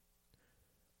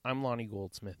I'm Lonnie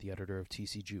Goldsmith, the editor of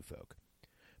TC Jewfolk.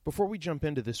 Before we jump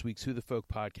into this week's Who the Folk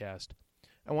podcast,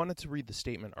 I wanted to read the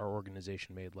statement our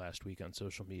organization made last week on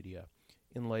social media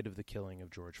in light of the killing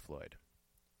of George Floyd.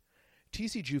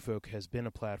 TC Jewfolk has been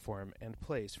a platform and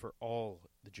place for all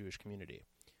the Jewish community,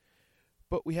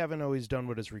 but we haven't always done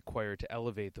what is required to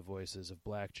elevate the voices of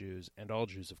Black Jews and all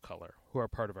Jews of color who are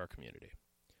part of our community.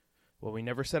 While we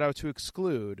never set out to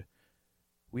exclude,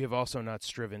 we have also not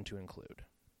striven to include.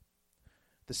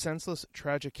 The senseless,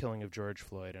 tragic killing of George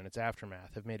Floyd and its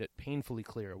aftermath have made it painfully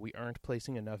clear we aren't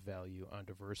placing enough value on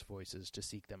diverse voices to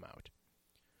seek them out.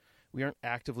 We aren't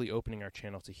actively opening our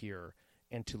channel to hear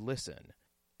and to listen,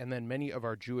 and then many of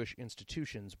our Jewish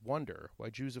institutions wonder why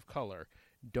Jews of color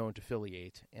don't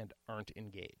affiliate and aren't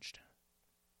engaged.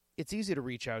 It's easy to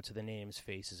reach out to the names,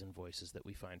 faces, and voices that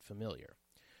we find familiar.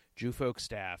 Jewfolk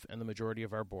staff and the majority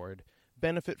of our board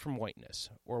benefit from whiteness,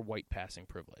 or white passing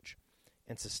privilege,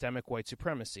 and systemic white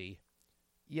supremacy.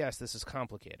 Yes, this is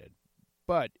complicated,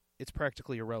 but it's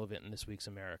practically irrelevant in this week's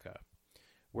America,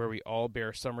 where we all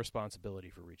bear some responsibility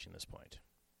for reaching this point.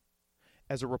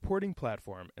 As a reporting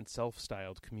platform and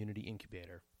self-styled community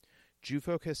incubator,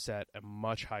 Jewfolk has set a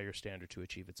much higher standard to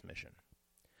achieve its mission.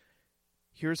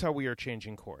 Here's how we are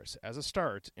changing course, as a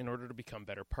start, in order to become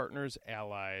better partners,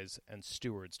 allies, and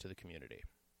stewards to the community.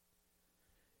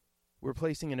 We're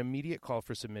placing an immediate call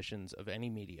for submissions of any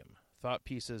medium, thought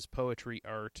pieces, poetry,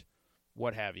 art,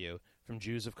 what have you, from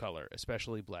Jews of color,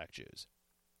 especially Black Jews.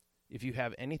 If you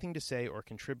have anything to say or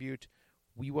contribute,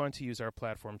 we want to use our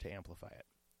platform to amplify it.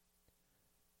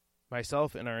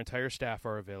 Myself and our entire staff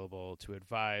are available to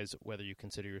advise whether you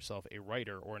consider yourself a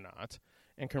writer or not,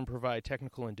 and can provide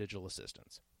technical and digital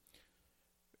assistance.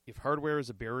 If hardware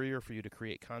is a barrier for you to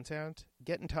create content,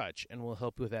 get in touch and we'll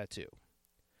help with that too.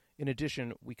 In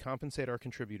addition, we compensate our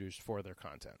contributors for their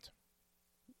content.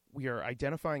 We are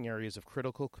identifying areas of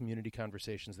critical community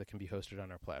conversations that can be hosted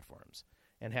on our platforms,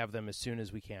 and have them as soon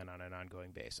as we can on an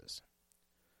ongoing basis.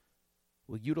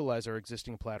 We'll utilize our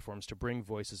existing platforms to bring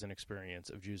voices and experience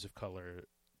of Jews of color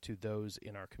to those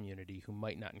in our community who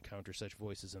might not encounter such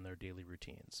voices in their daily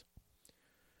routines.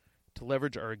 To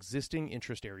leverage our existing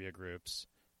interest area groups,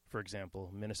 for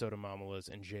example, Minnesota Mamalas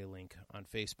and J-Link on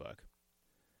Facebook,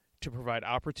 to provide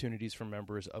opportunities for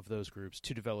members of those groups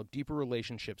to develop deeper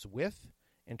relationships with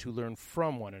and to learn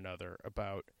from one another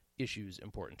about issues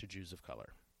important to Jews of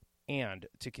color, and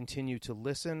to continue to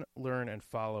listen, learn, and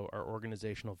follow our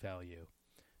organizational value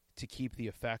to keep the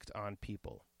effect on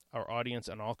people, our audience,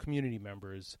 and all community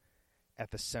members at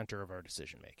the center of our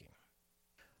decision-making.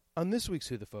 On this week's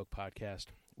Who the Folk podcast,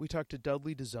 we talked to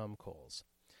Dudley DeZum Coles,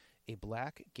 a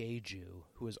Black gay Jew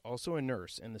who is also a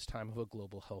nurse in this time of a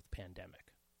global health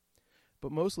pandemic.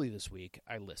 But mostly this week,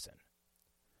 I listen.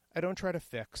 I don't try to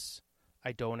fix.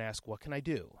 I don't ask, what can I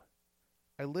do?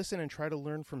 I listen and try to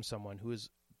learn from someone who is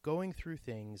going through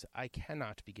things I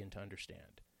cannot begin to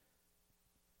understand.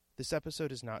 This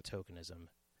episode is not tokenism.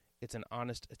 It's an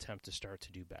honest attempt to start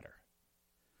to do better.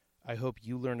 I hope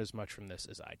you learn as much from this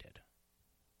as I did.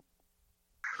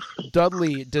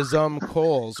 Dudley DeZum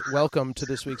Coles, welcome to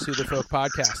this week's Who the Folk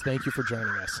podcast. Thank you for joining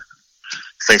us.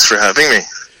 Thanks for having me.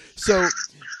 So,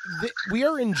 we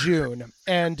are in June,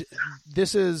 and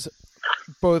this is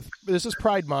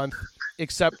Pride Month,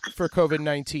 except for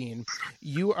COVID-19.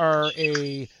 You are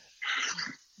a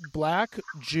Black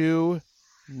Jew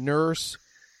nurse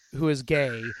who is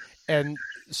gay, and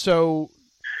so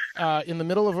in the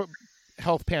middle of a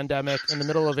health pandemic, in the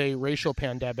middle of a racial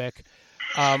pandemic,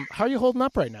 how are you holding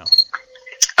up right now?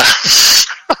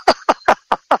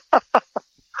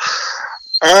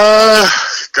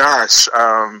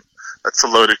 That's a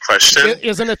loaded question.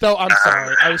 Isn't it though? I'm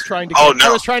sorry. I was trying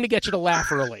to get you to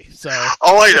laugh early. So.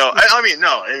 Oh, I know.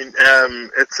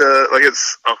 It's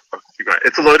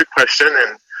a loaded question,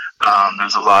 and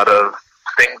there's a lot of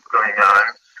things going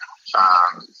on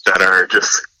that are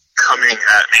just coming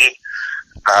at me.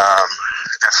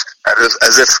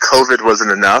 As if COVID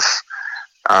wasn't enough.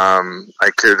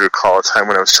 I could recall a time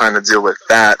when I was trying to deal with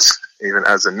that, even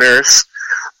as a nurse,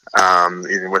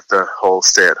 even with the whole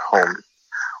stay-at-home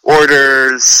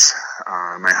orders,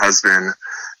 my husband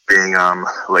being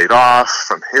laid off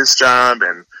from his job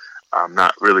and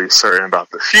not really certain about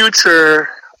the future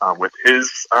with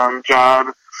his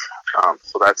job.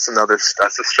 So that's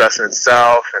a stress in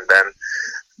itself. And then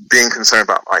being concerned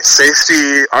about my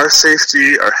safety, our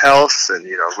health, and,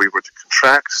 if we were to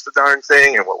contract the darn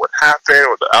thing and what would happen,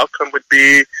 what the outcome would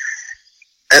be.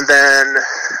 And then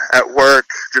at work,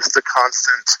 just the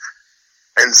constant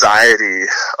anxiety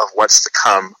of what's to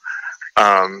come.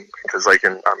 Because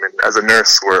as a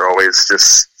nurse, we're always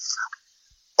just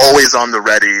always on the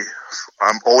ready.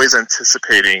 I'm always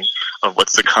anticipating of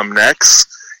what's to come next,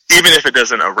 even if it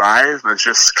doesn't arrive. It's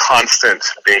just constant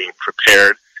being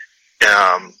prepared.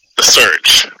 The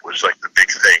surge was like the big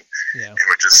thing, and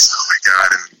we're just, oh my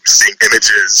God, and seeing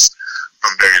images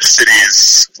from various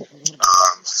cities,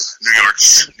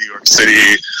 New York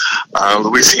City,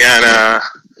 Louisiana,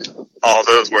 all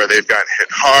those where they've gotten hit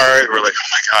hard. We're like, oh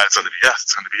my God, it's going to be yes,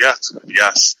 it's going to be yes, it's going to be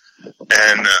yes.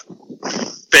 And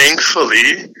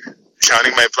thankfully,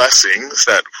 counting my blessings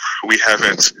that we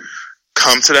haven't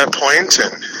come to that point,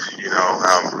 and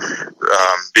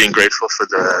being grateful for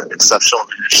the exceptional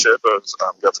leadership of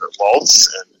Governor Walz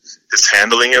and his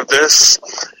handling of this,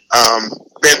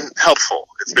 been helpful.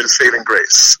 It's been saving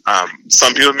grace.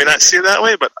 Some people may not see it that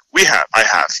way, but I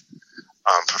have,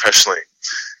 professionally.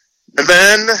 And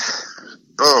then,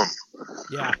 boom.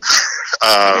 Yeah.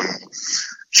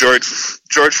 George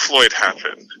Floyd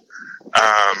happened.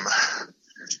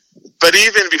 But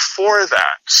even before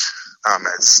that,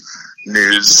 as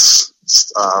news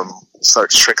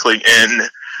starts trickling in,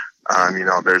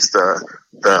 there's the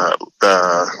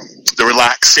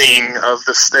relaxing of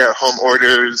the stay-at-home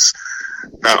orders,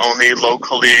 not only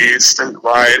locally,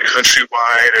 statewide,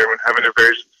 countrywide, everyone having their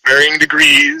varying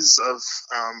degrees of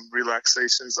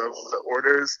relaxations of the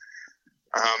orders.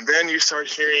 Then you start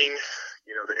hearing,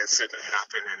 the incident that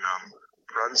happened in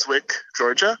Brunswick,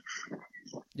 Georgia.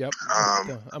 Yep.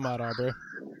 Ahmaud Arbery.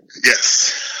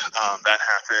 Yes, that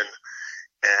happened,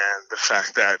 and the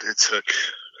fact that it took,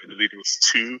 I believe it was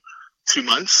two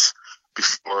months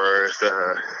before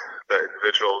the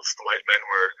individuals, the white men,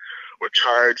 were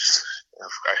charged.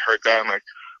 I heard that, I'm like,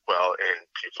 well, and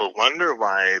people wonder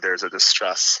why there's a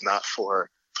distrust, not for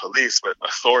police, but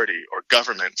authority or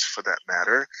government, for that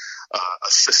matter.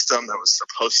 A system that was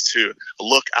supposed to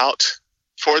look out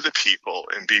for the people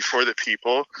and be for the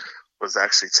people was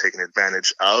actually taken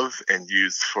advantage of and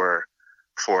used for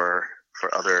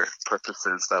other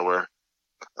purposes that were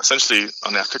essentially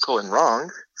unethical and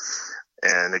wrong.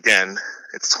 And again,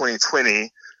 it's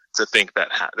 2020 to think that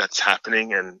that's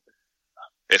happening, and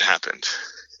it happened.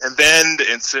 And then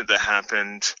the incident that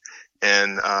happened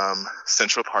in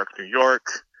Central Park, New York,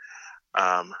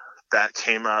 that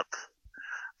came up.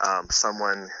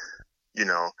 Someone,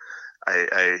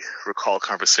 I recall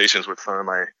conversations with some of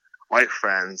my white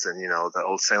friends, and the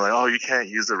old saying, like, oh, you can't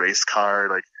use the race card.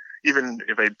 Like, even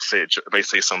if I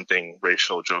say something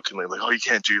racial jokingly, like, oh, you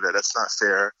can't do that, that's not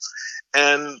fair.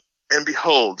 And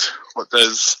behold, what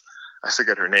does, I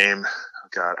forget her name. Oh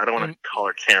God, I don't want to call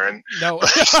her Karen. No.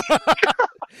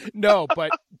 No,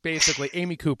 but basically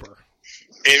Amy Cooper.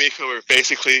 Amy Cooper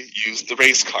basically used the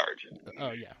race card.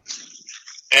 Oh yeah.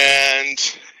 And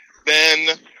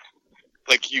then,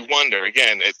 like, you wonder,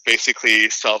 again, it basically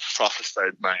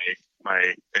self-prophesied my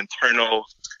internal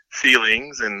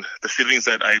feelings, and the feelings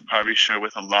that I probably share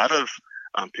with a lot of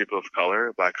people of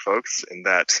color, Black folks, in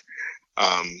that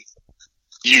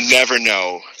you never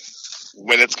know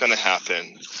when it's going to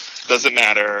happen. Doesn't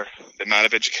matter the amount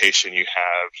of education you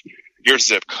have, your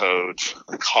zip code,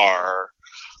 the car,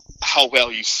 how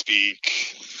well you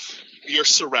speak, your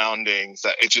surroundings,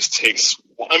 that it just takes.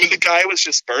 I mean, the guy was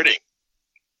just birding.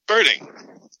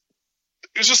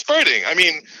 It was just birding. I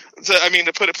mean,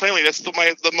 to put it plainly, that's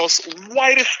the most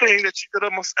whitest thing that you could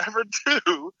almost ever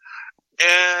do.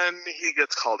 And he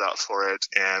gets called out for it,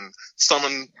 and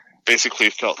someone basically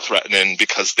felt threatened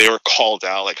because they were called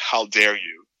out. Like, how dare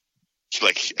you?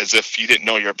 Like, as if you didn't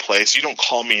know your place. You don't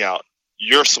call me out.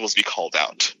 You're supposed to be called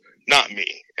out, not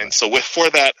me. And so for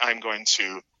that, I'm going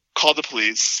to call the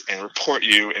police and report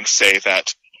you and say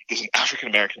that there's an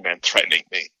African-American man threatening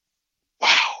me.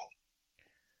 Wow.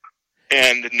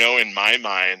 And know in my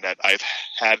mind that I've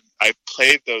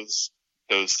played those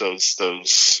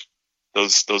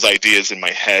ideas in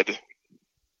my head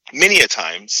many a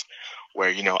times,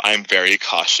 where, I'm very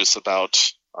cautious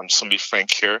about, I'm just going to be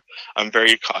frank here, I'm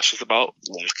very cautious about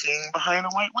walking behind a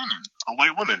white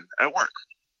woman at work.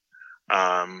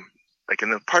 Like in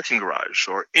the parking garage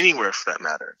or anywhere for that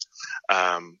matter.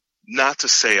 Not to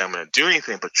say I'm going to do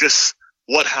anything, but just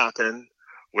what happened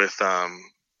with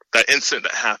that incident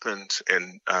that happened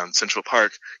in Central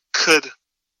Park could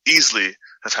easily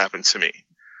have happened to me.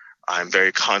 I'm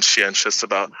very conscientious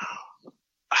about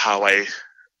how I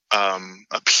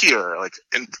appear. Like,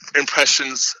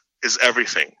 impressions is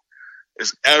everything.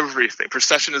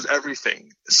 Perception is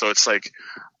everything. So it's like,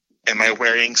 am I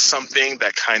wearing something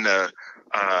that kind of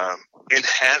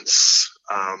enhance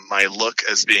my look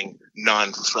as being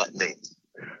non-threatening?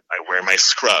 I wear my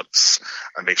scrubs.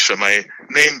 I make sure my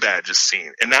name badge is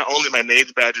seen. And not only my name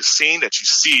badge is seen, that you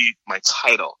see my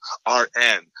title,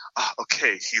 RN,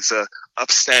 okay, he's a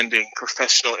upstanding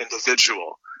professional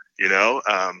individual.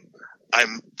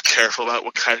 I'm careful about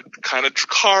what kind of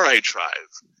car I drive.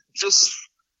 Just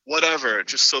whatever,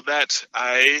 just so that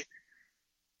I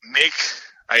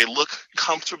look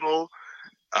comfortable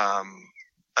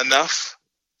enough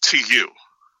to you,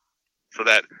 so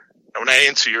that when I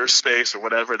enter your space or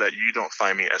whatever, that you don't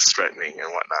find me as threatening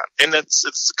and whatnot. And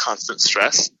it's constant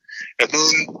stress. And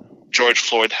then George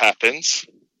Floyd happens.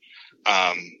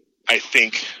 I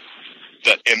think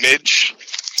the image,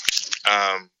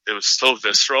 it was so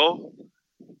visceral.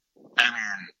 I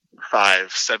mean,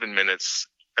 5-7 minutes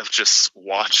of just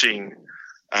watching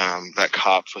that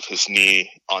cop with his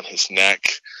knee on his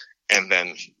neck, and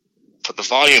then put the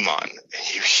volume on,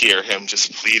 and you hear him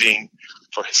just pleading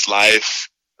for his life.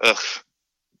 Ugh.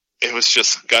 It was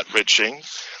just gut-wrenching.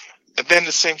 And then at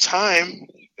the same time, in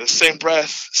the same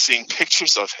breath, seeing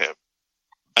pictures of him,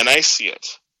 and I see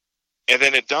it. And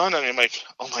then it dawned on me, I'm like,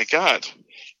 oh my God,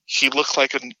 he just looks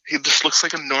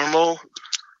like a normal,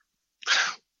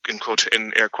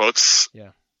 in air quotes,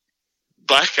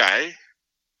 black guy,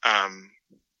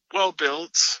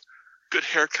 well-built, good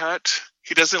haircut.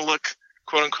 He doesn't look,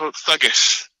 quote unquote,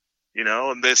 thuggish, and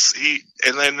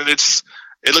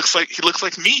it looks like he looks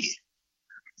like me.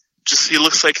 He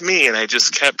looks like me, and I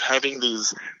just kept having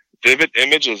these vivid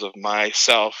images of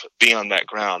myself being on that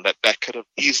ground. That could have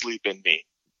easily been me.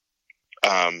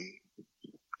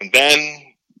 And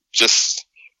then just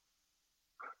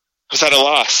was at a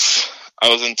loss. I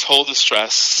was in total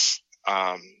distress,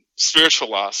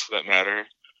 spiritual loss for that matter.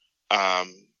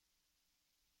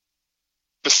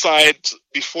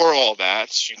 Before all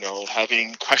that,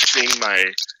 having questioning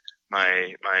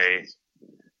my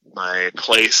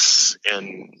place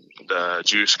in the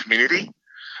Jewish community,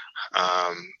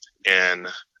 and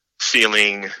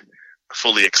feeling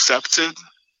fully accepted.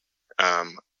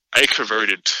 I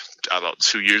converted about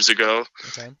 2 years ago,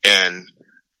 and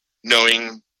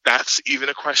knowing that's even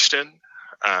a question,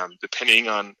 depending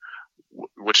on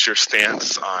what's your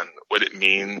stance on what it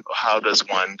means, how does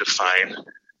one define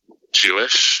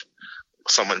Jewish,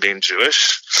 someone being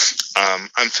Jewish.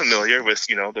 I'm familiar with,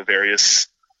 the various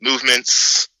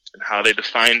movements and how they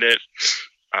defined it.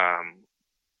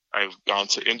 I've gone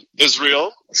to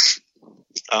Israel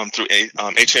through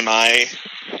HMI,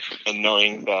 and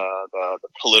knowing the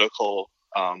political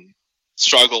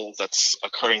struggle that's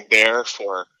occurring there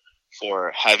for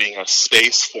having a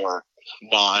space for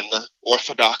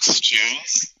non-Orthodox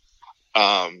Jews.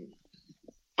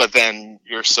 But then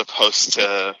you're supposed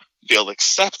to feel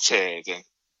accepted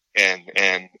and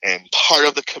part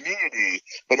of the community.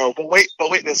 But wait,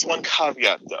 there's one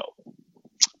caveat though.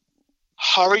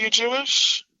 How are you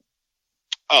Jewish?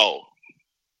 Oh,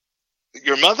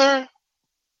 your mother,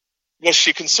 was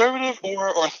she conservative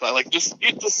or Orthodox?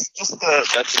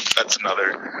 That's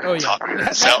another topic.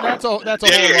 That's a whole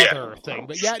other thing.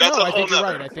 But I think you're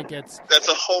right. I think that's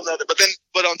a whole other.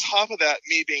 But on top of that,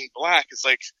 me being black is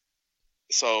like,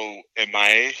 so am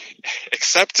I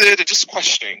accepted? And just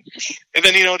questioning. And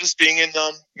then, just being in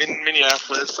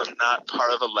Minneapolis, I'm not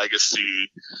part of a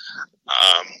legacy.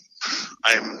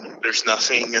 There's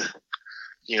nothing,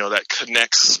 that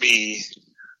connects me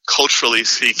culturally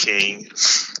speaking.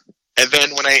 And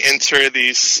then when I enter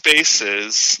these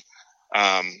spaces,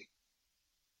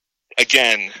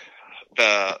 again,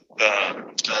 the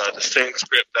same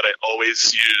script that I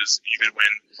always use, even when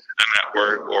I'm at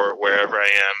work or wherever I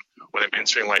am, when I'm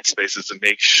entering white spaces, to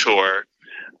make sure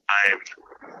I'm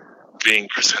being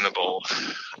presentable,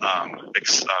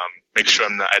 make sure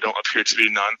I don't appear to be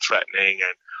non-threatening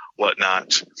and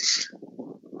whatnot.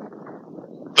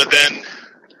 But then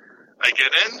I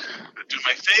get in, I do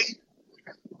my thing,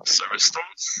 service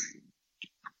starts.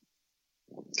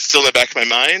 Still in the back of my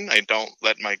mind, I don't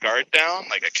let my guard down.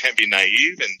 I can't be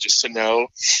naive, and just to know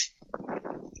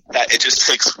that it just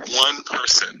takes one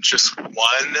person, just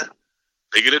one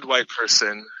bigoted white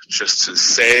person, just to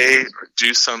say or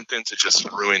do something to just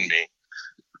ruin me,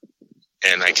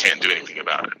 and I can't do anything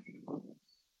about it.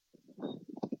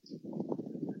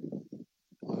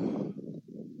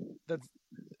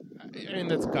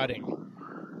 That's gutting.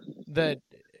 That,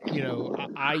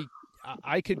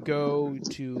 I could go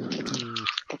to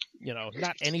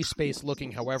not any space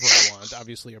looking however I want,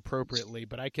 obviously appropriately,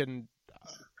 but I can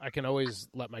always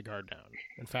let my guard down.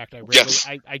 In fact,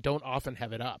 I don't often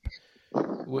have it up.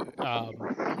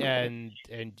 And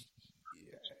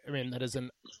that is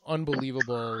an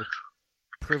unbelievable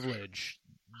privilege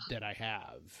that I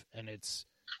have, and it's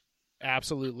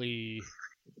absolutely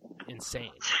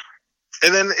insane.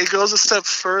 And then it goes a step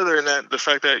further in that the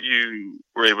fact that you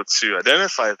were able to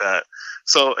identify that.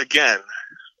 So again,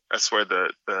 That's where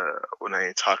the when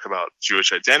I talk about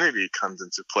Jewish identity comes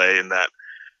into play, in that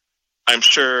I'm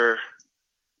sure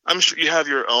you have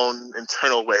your own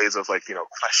internal ways of, like,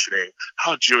 questioning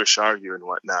how Jewish are you and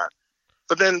whatnot.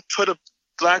 But then put a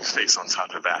black face on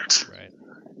top of that. Right.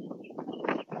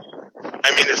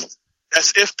 I mean,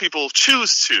 if people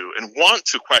choose to and want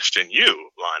to question you,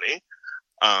 Lonnie,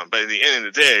 but at the end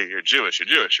of the day, you're Jewish,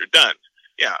 you're done.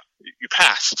 Yeah, you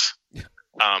passed.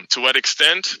 To what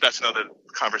extent? That's another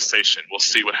conversation. We'll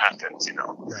see what happens,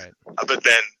 Right. But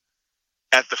then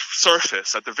at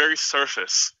the very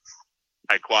surface,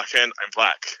 I walk in, I'm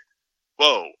black.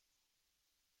 Whoa.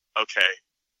 Okay.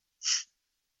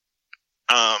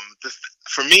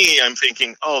 For me, I'm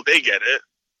thinking, oh, they get it.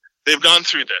 They've gone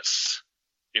through this,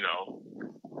 the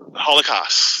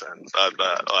Holocaust, and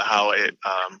how it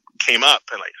came up,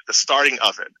 and like the starting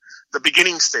of it, the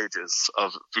beginning stages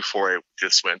of before it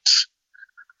just went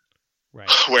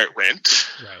where it went.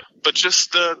 Right. But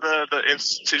just the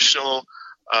institutional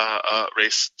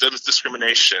race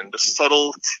discrimination, the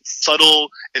subtle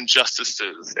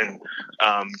injustices, and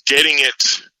getting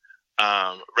it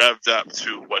revved up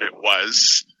to what it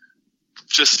was.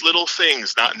 Just little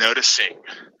things, not noticing.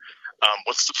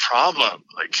 What's the problem?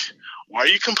 Like, why are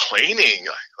you complaining?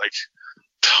 Like,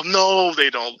 no, they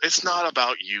don't. It's not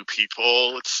about you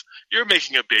people. You're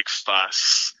making a big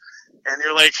fuss, and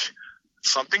you're like,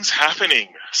 something's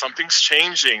happening. Something's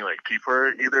changing. Like, people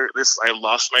are either I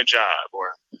lost my job,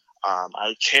 or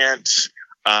I can't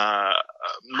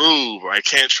move, or I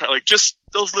can't try. Like, just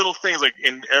those little things. Like,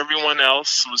 and everyone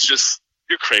else was just,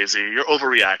 you're crazy. You're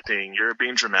overreacting. You're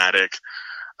being dramatic.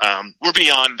 We're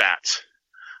beyond that.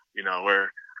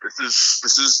 Where this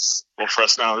is well, for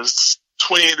us now. This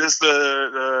is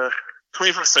the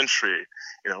 21st century.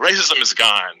 Racism is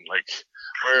gone. Like,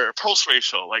 we're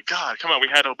post-racial. Like, God, come on, we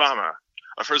had Obama,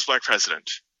 our first black president.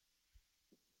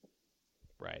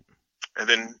 Right. And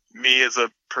then me as a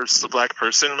black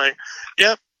person, I'm like,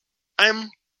 yep, I'm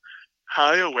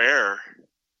highly aware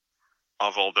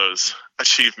of all those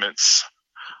achievements,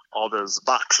 all those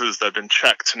boxes that have been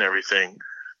checked and everything.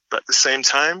 But at the same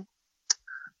time,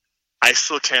 I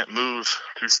still can't move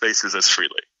through spaces as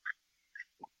freely.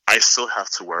 I still have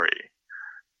to worry.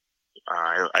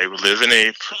 I live in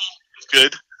a pretty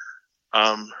good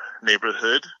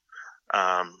neighborhood.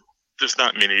 There's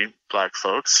not many black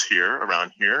folks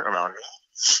around me.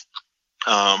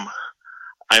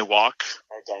 I walk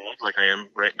my dog like I am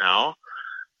right now.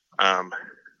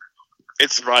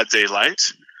 It's broad daylight.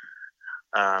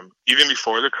 Even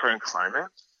before the current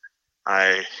climate,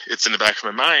 it's in the back of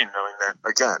my mind knowing that,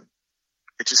 again,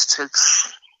 it just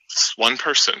takes one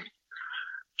person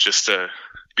just to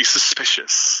be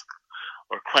suspicious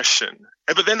or question.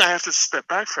 But then I have to step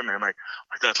back from it. I'm like,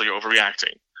 that's like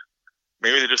overreacting.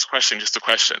 Maybe they're just questioning just to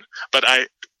question. But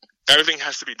everything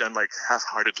has to be done like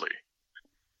half-heartedly.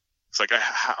 It's like I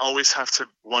always have to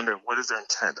wonder, what is their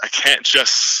intent? I can't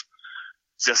just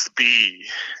be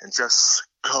and just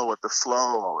go with the flow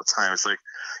all the time. It's like,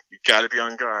 you got to be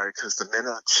on guard, because the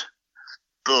minute,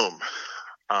 boom,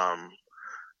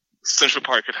 Central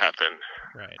Park could happen.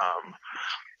 Right.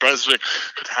 Brunswick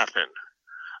could happen.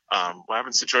 What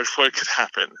happens to George Floyd could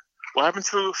happen. What happened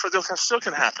to Fidel Castro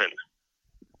can happen.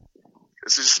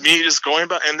 It's just me just going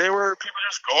about, and there were people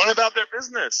just going about their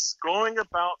business.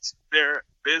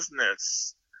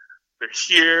 They're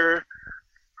here.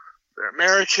 They're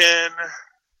American.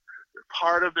 They're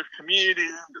part of their community.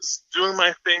 I'm just doing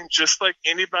my thing just like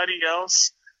anybody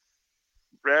else.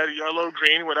 Red, yellow,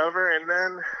 green, whatever. And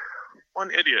then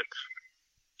one idiot,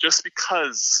 just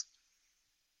because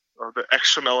of the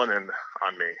extra melanin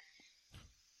on me,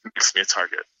 makes me a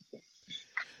target.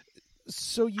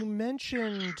 So you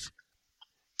mentioned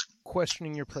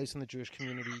questioning your place in the Jewish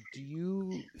community. Do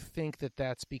you think that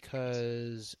that's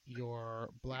because you're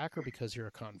black or because you're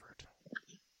a convert?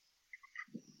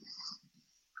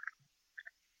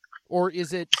 Or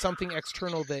is it something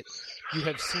external that you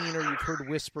have seen or you've heard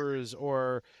whispers,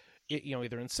 or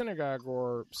either in synagogue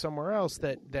or somewhere else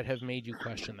that have made you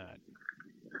question that?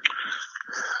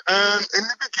 In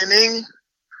the beginning,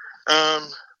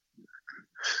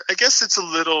 I guess it's a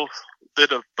little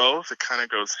bit of both. It kind of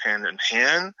goes hand in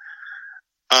hand.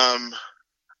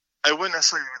 I wouldn't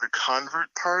necessarily do the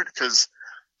convert part, because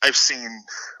I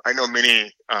know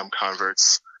many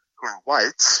converts who are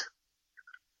white,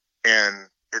 and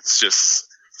it's just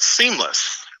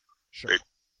seamless. Sure.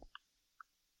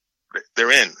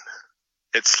 They're in.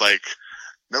 It's like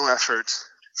no effort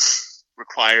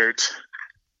required,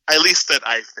 at least that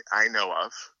I know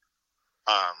of.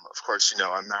 Of course,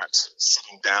 I'm not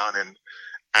sitting down and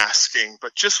asking,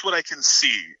 but just what I can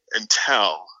see and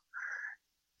tell,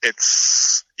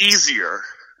 it's easier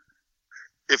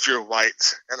if you're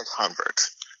white and a convert,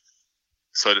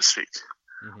 so to speak.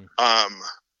 Mm-hmm.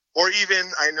 Or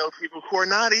even, I know people who are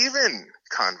not even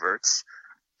converts,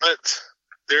 but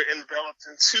they're enveloped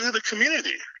into the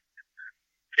community.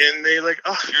 And they like,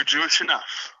 oh, you're Jewish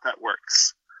enough. That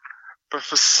works. But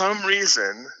for some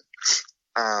reason,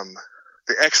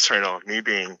 the external, me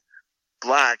being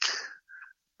black,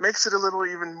 makes it a little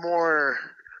even more,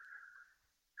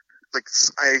 like,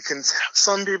 I can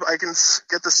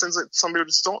get the sense that some people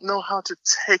just don't know how to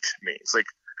take me. It's like,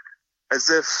 as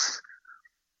if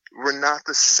we're not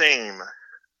the same,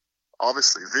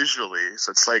 obviously, visually.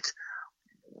 So it's like,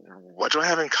 what do I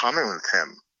have in common with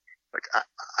him? Like,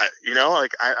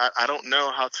 I don't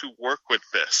know how to work with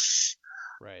this.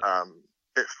 Right.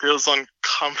 It feels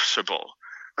uncomfortable.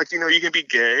 Like, you can be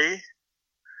gay,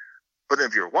 but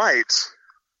if you're white,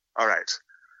 all right,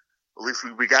 at least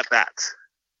we got that,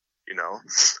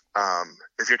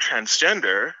 If you're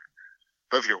transgender,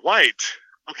 but if you're white,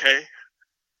 okay,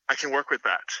 I can work with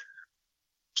that.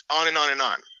 On and on and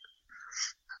on.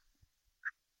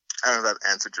 I don't know if that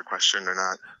answered your question or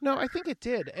not. No, I think it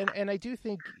did. And I do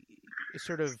think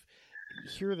sort of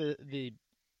hear the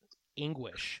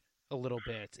anguish a little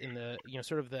bit in the,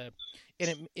 sort of the,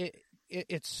 and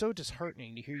it's so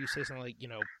disheartening to hear you say something like,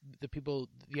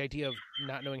 the idea of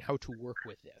not knowing how to work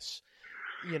with this,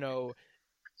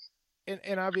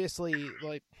 and obviously,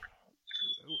 like,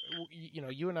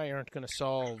 you and I aren't going to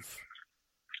solve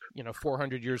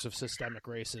 400 years of systemic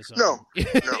racism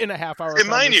in a half hour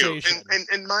conversation.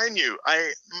 And mind you,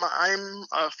 I'm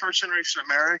a first generation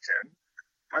American.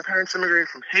 My parents immigrated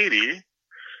from Haiti.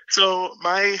 So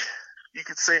you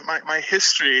could say my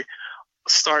history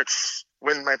starts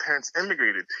when my parents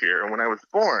immigrated here and when I was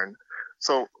born.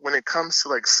 So when it comes to,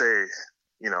 like, say,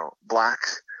 black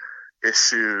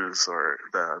issues or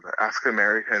the African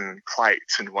American plight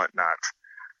and whatnot,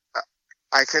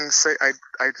 I can say I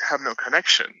have no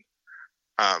connection.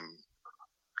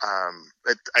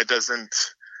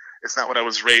 It's not what I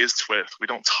was raised with. We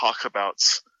don't talk about,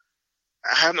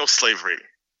 I have no slavery.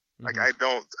 Mm-hmm. Like, I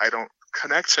don't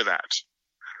connect to that.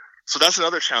 So that's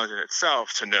another challenge in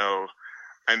itself, to know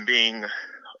I'm being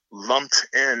lumped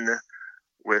in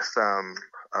with,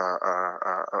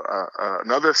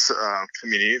 another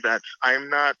community that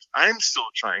I'm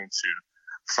still trying to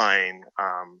find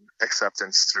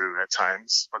acceptance through at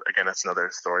times. But again, that's another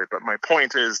story. But my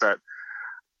point is that,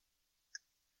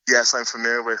 yes, I'm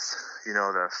familiar with,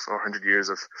 the 400 years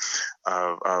of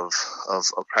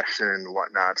oppression and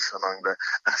whatnot among the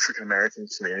African American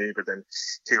community. But then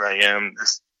here I am.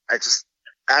 I just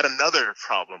add another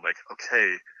problem. Like,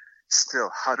 okay, still,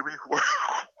 how do we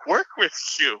work with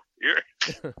you?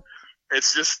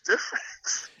 It's just different.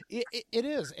 It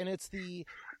is, and it's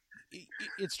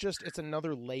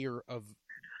another layer of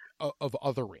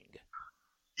othering.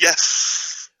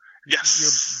 Yes.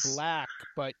 You're black,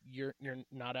 but you're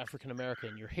not African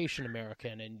American. You're Haitian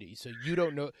American, and so you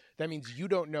don't know. That means you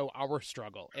don't know our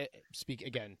struggle. Speak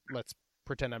again. Let's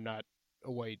pretend I'm not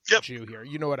a white Jew here.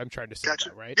 You know what I'm trying to say, gotcha.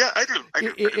 Though, right? Yeah, I do.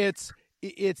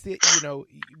 It's the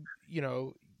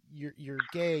you're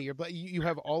gay. You're black. You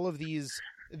have all of these.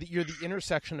 You're the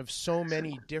intersection of so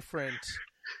many different.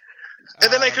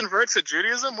 And then I convert to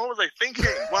Judaism? What was I thinking?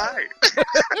 Why? To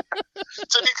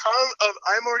become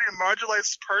I'm already a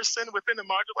marginalized person within a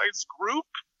marginalized group?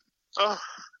 Oh,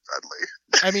 sadly.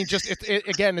 I mean, just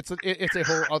it's a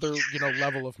whole other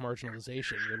level of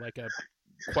marginalization. You're like a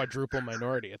quadruple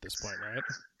minority at this point, right?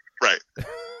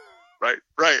 Right.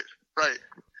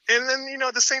 And then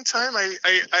at the same time,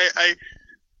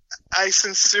 I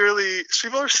sincerely,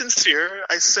 people are sincere.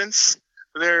 I sense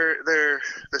their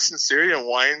sincerity and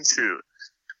wine to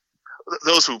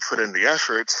those who put in the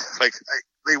effort. Like,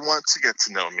 they want to get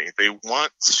to know me. They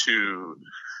want to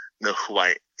know who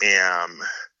I am.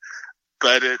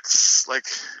 But it's like,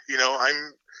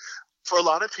 for a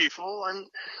lot of people, I'm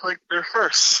like their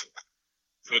first,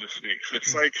 so to speak.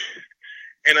 It's like,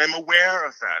 and I'm aware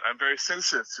of that. I'm very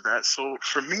sensitive to that. So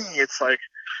for me, it's like,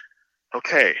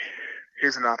 okay,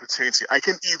 here's an opportunity. I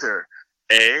can either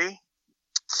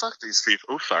fuck these people.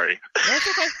 Oh, sorry. That's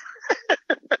okay.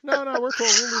 No, we're cool.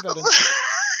 We'll leave that in.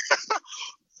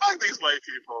 Fuck these white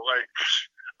people. Like,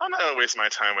 I'm not going to waste my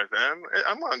time with them.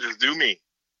 I'm going to just do me.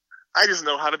 I just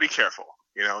know how to be careful.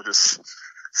 Just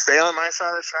stay on my side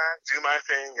of the track, do my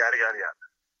thing, yada, yada,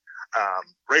 yada.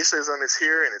 Racism is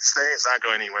here and it's staying. It's not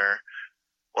going anywhere.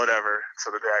 Whatever.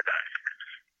 So the day I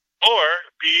die. Or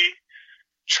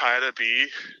try to be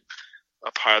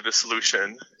a part of the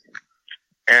solution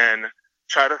and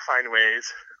try to find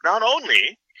ways, not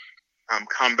only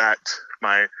combat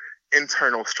my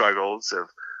internal struggles of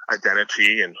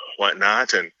identity and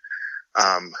whatnot, and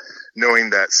knowing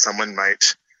that someone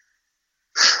might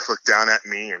look down at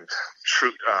me and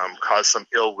cause some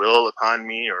ill will upon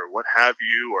me, or what have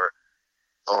you,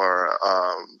 or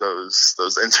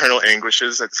those internal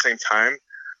anguishes at the same time.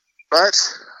 But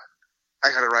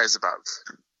I gotta rise above.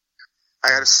 I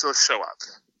gotta still show up,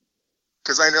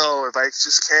 because I know if I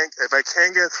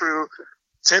can't get through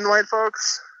 10 white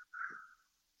folks,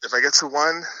 if I get to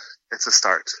 1, it's a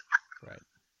start. Right.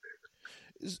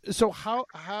 So how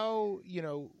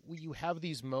you have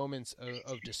these moments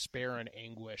of despair and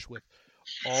anguish with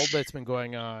all that's been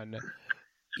going on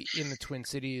in the Twin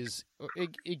Cities,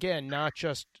 again, not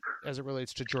just as it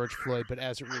relates to George Floyd, but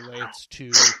as it relates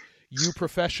to you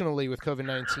professionally with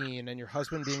COVID-19 and your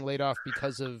husband being laid off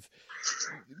because of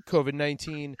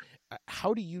COVID-19.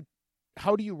 How do you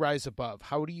rise above?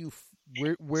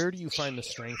 Where do you find the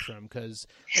strength from? Because,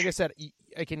 like I said,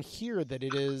 I can hear that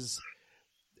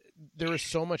there is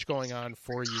so much going on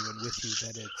for you and with you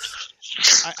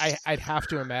that I'd have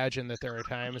to imagine that there are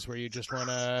times where you just want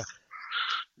to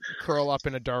curl up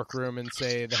in a dark room and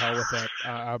say, the hell with it.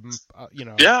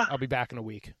 Yeah. I'll be back in a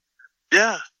week.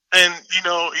 Yeah. And,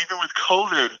 even with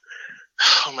COVID,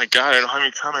 oh my God, I don't know how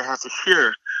many times I have to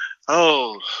hear,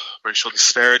 racial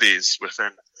disparities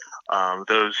within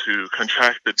those who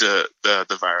contracted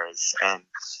the virus. And,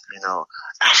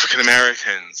 African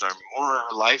Americans are more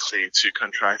likely to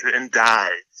contract it and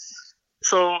die.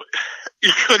 So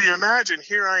you could imagine,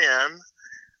 here I am,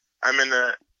 I'm in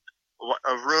a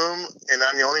room and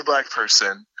I'm the only black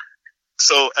person.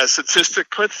 So as statistic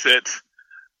puts it,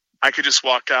 I could just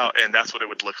walk out and that's what it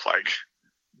would look like.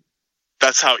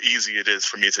 That's how easy it is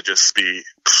for me to just be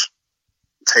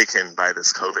taken by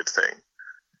this COVID thing.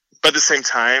 But at the same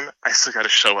time, I still got to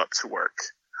show up to work.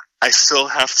 I still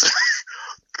have to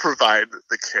provide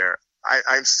the care.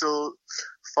 I'm still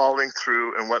following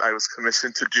through in what I was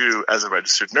commissioned to do as a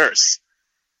registered nurse.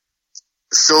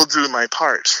 Still do my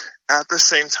part. At the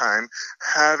same time,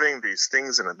 having these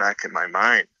things in the back of my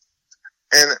mind.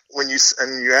 And when you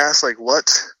ask, like, what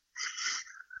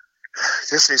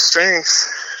gives me strength,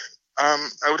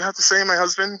 I would have to say my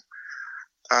husband,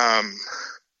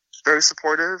 very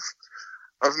supportive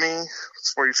of me,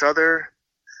 for each other,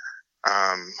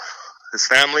 his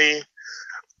family,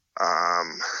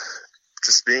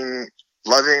 just being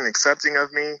loving and accepting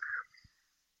of me.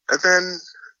 And then,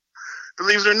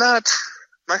 believe it or not,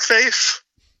 my faith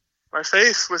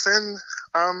within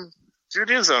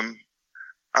Judaism.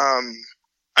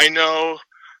 I know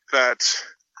that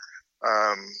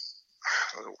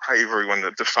however you want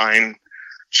to define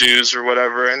Jews or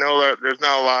whatever, I know that there's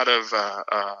not a lot of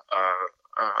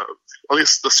at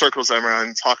least the circles I'm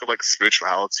around talk of like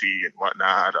spirituality and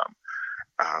whatnot.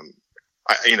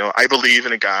 I believe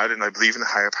in a God and I believe in a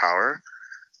higher power.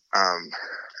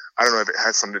 I don't know if it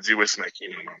has something to do with like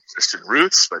Christian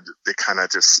roots, but they kind of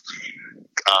just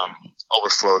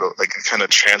overflowed, like kind of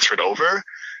transferred over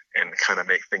and kind of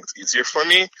make things easier for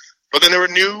me. But then there were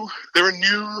new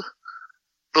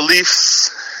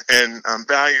beliefs and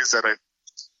values that I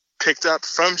picked up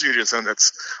from Judaism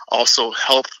that's also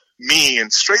helped me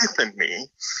and strengthened me.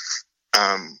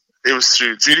 It was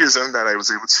through Judaism that I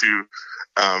was able to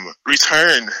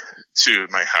return to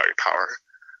my higher power.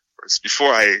 Whereas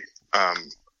before I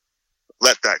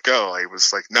let that go, I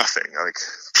was like nothing. Like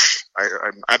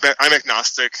I'm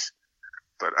agnostic,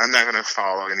 but I'm not going to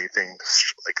follow anything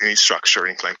like any structure or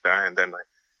anything like that. And then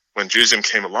when Judaism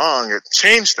came along, it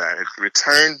changed that. It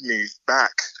returned me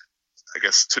back, I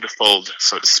guess, to the fold,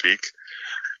 so to speak.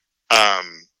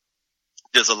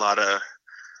 There's a lot of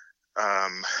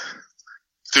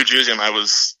through Judaism, I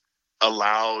was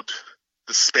allowed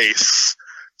the space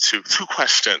to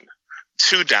question,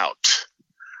 to doubt,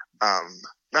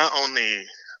 not only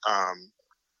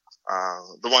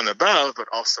the one above, but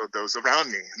also those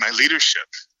around me, my leadership.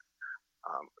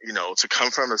 To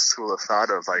come from a school of thought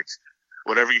of like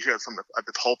whatever you hear from at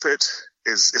the pulpit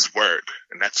is word,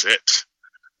 and that's it.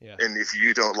 Yeah. And if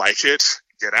you don't like it,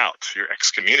 get out. You're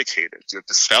excommunicated. You're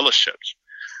disfellowshipped.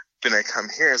 Then I come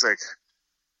here. It's like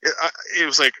it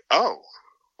was like, oh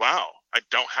wow, I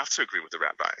don't have to agree with the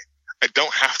rabbi. I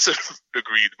don't have to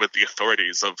agree with the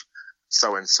authorities of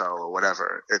so and so or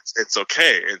whatever. It's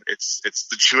okay. It's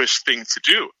the Jewish thing to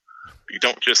do. You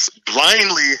don't just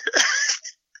blindly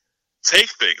take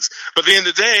things. But at the end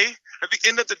of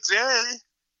the day,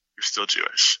 you're still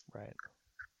Jewish. Right.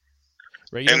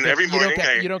 Right.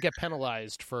 You don't get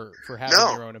penalized for having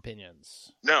your own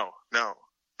opinions. No.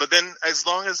 But then, as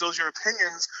long as those are your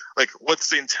opinions, like, what's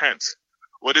the intent?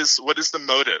 What is the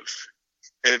motive?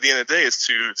 And at the end of the day, it's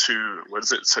to what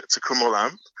is it? To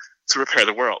kumolam, to repair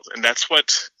the world, and that's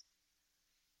what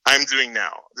I'm doing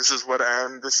now. This is what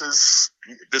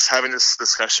this having this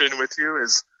discussion with you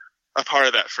is a part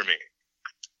of that for me.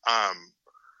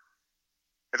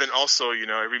 And then also,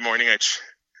 every morning this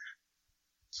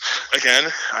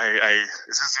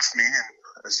is just me.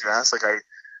 And as you asked, like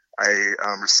I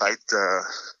recite the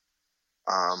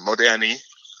Modeh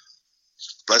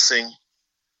blessing,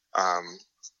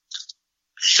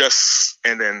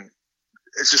 and then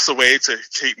it's just a way to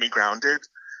keep me grounded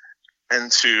and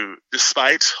to,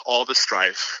 despite all the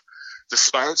strife,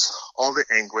 despite all the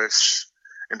anguish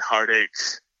and heartache,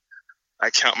 I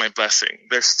count my blessing.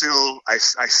 There's still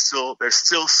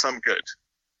some good.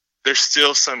 There's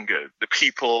still some good. The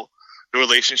people, the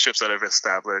relationships that I've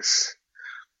established,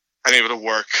 I'm able to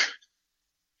work.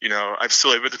 I'm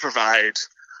still able to provide,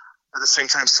 at the same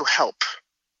time still help.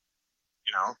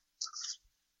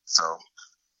 So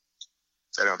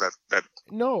I know that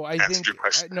no, I answered think your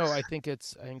question. No, I think it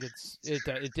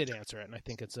did answer it, and I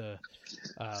think it's a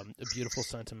beautiful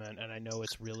sentiment, and I know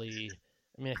it's really.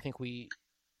 I mean, I think we,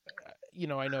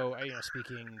 I know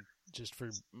speaking just for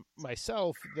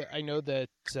myself, I know that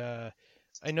the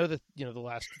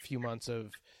last few months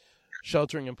of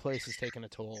sheltering in place has taken a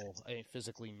toll,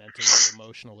 physically, mentally,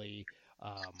 emotionally,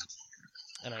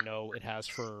 and I know it has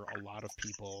for a lot of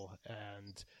people,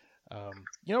 and.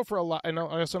 For a lot, I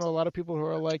also know a lot of people who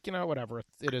are like, whatever,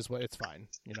 it's fine.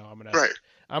 I'm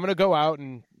gonna go out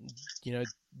and,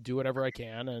 do whatever I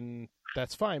can, and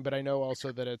that's fine. But I know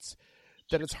also that it's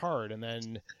hard, and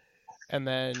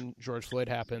then George Floyd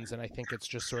happens, and I think it's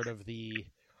just sort of the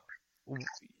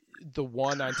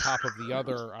one on top of the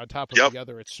other, on top of the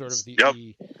other. It's sort of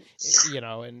the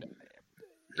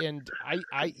and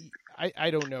I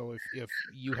don't know if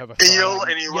you have a thought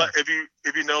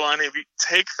if you know, Lonnie, if you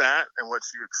take that and what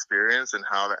you experienced and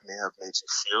how that may have made you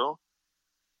feel,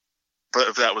 but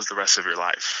if that was the rest of your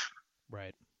life,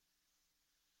 right?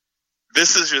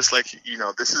 This is just like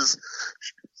this is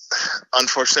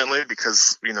unfortunately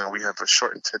because we have a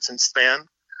short attention span.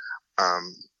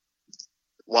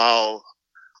 While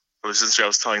I was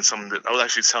actually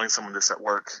telling someone this at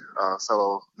work, a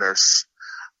fellow nurse,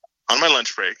 on my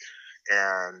lunch break,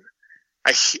 and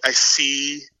I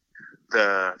see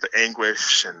the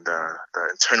anguish and the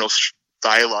internal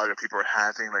dialogue that people are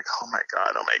having, like, oh my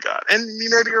god, and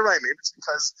maybe you're right, maybe it's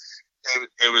because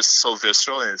it was so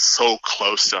visceral and it's so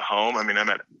close to home. I mean, I'm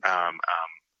at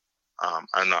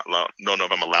I'm not don't know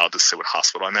if I'm allowed to say what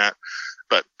hospital I'm at,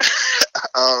 but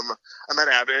I'm at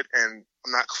Abbott, and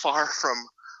I'm not far from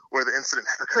where the incident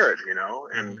occurred,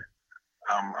 and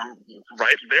I'm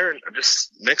right there,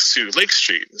 just next to Lake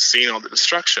Street, seeing all the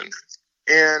destruction.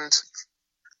 And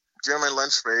during my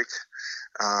lunch break,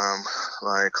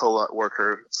 my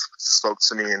co-worker spoke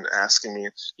to me and asking me,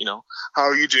 how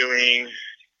are you doing?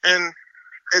 And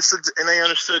I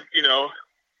understood,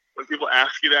 when people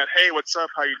ask you that, hey, what's up?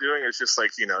 How you doing? It's just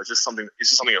like, it's just something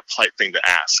a polite thing to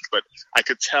ask. But I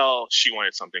could tell she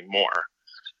wanted something more,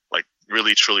 like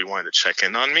really, truly wanted to check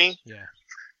in on me. Yeah.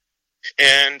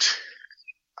 And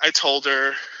I told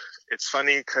her, it's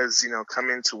funny because,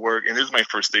 coming to work, and this is my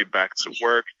first day back to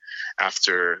work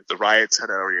after the riots had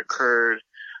already occurred.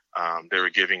 They were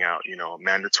giving out,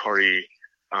 mandatory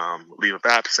leave of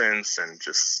absence and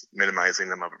just minimizing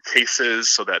the number of cases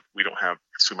so that we don't have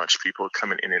too much people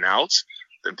coming in and out,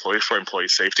 for employee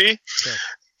safety. Sure.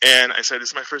 And I said, this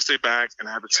is my first day back, and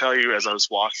I have to tell you, as I was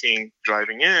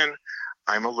driving in,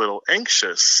 I'm a little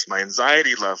anxious. My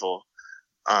anxiety level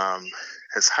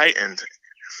has heightened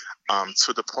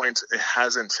to the point it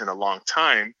hasn't in a long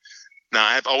time. Now,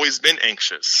 I've always been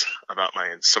anxious about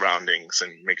my surroundings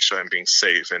and make sure I'm being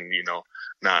safe and,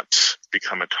 not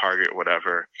become a target or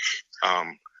whatever.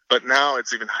 But now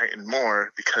it's even heightened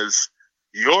more because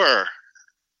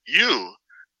you,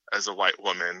 as a white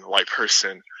woman, white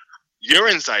person, your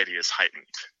anxiety is heightened.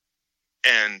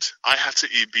 And I have to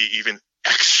be even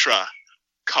extra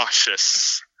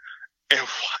cautious in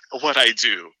what I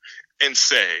do and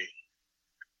say,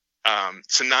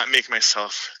 to not make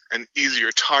myself an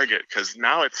easier target, because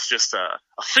now it's just a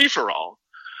free-for-all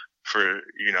for,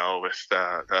 with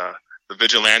the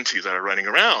vigilantes that are running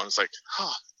around. It's like,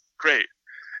 oh, great.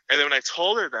 And then when I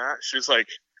told her that, she was like,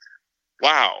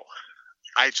 wow,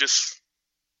 I just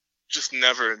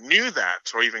never knew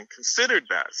that or even considered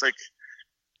that. It's like,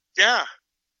 yeah.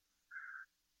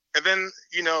 And then,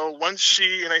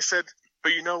 and I said,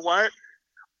 but you know what?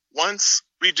 Once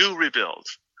we do rebuild,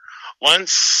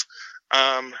 once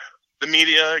the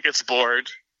media gets bored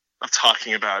of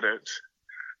talking about it,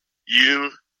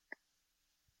 you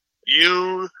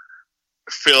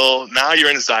feel now your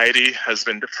anxiety has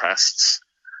been depressed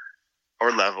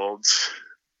or leveled,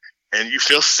 and you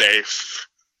feel safe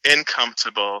and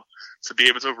comfortable to be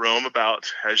able to roam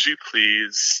about as you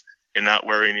please and not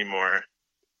worry anymore,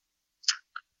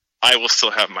 I will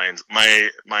still have my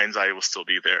mind's eye will still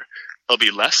be there. It'll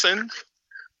be lessened,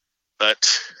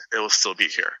 but it will still be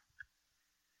here.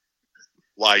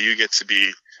 While you get to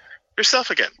be yourself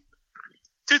again.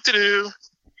 Doo-doo-doo.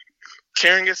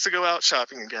 Karen gets to go out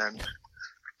shopping again.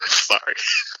 Sorry.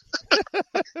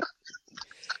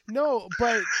 No,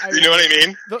 but you know what I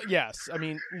mean? Yes, I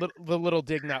mean the little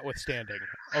dig notwithstanding,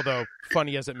 although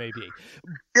funny as it may be.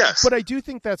 Yes, but I do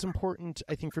think that's important.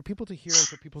 I think for people to hear and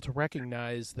for people to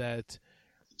recognize that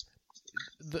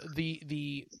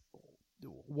the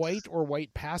white or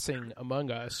white passing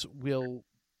among us will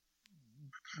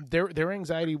their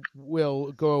anxiety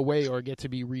will go away or get to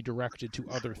be redirected to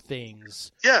other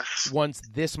things. Yes. Once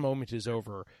this moment is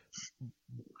over,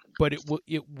 but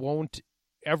it won't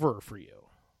ever for you.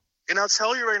 And I'll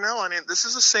tell you right now, I mean, this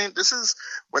is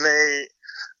when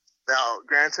now,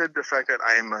 granted the fact that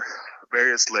I am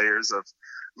various layers of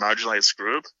marginalized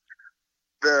group,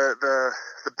 the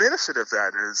benefit of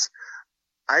that is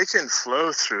I can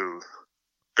flow through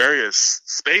various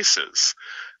spaces,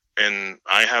 and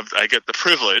I get the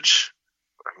privilege,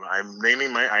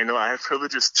 I know I have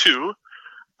privileges too,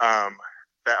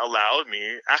 that allow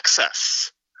me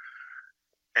access.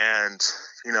 And,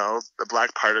 the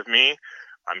Black part of me,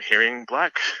 I'm hearing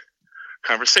Black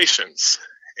conversations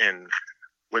and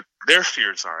what their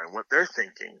fears are and what they're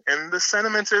thinking. And the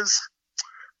sentiment is,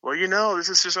 well, this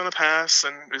is just going to pass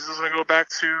and this is going to go back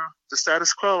to the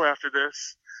status quo after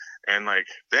this. And like,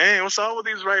 dang, what's up with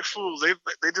these right fools?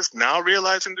 They just now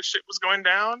realizing the shit was going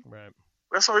down. Right.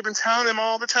 That's what we've been telling them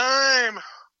all the time.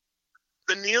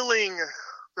 The kneeling,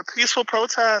 the peaceful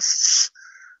protests.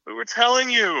 We were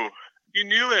telling you. You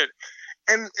knew it.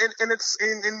 And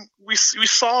we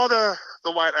saw the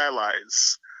white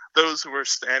allies, those who were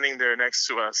standing there next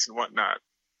to us and whatnot.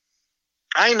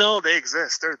 I know they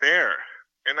exist. They're there.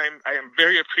 And I am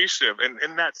very appreciative. And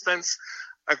in that sense,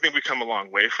 I think we come a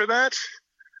long way for that.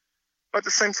 But at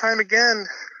the same time, again,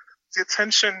 the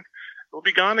attention will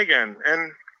be gone again.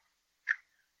 And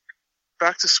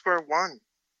back to square one.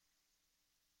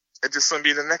 It's just going to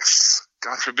be the next,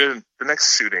 God forbid, the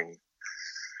next shooting.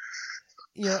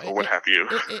 Or what have you.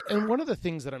 And one of the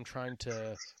things that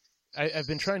I've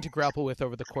been trying to grapple with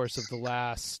over the course of the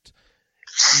last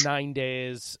 9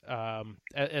 days,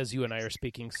 as you and I are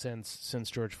speaking since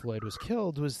George Floyd was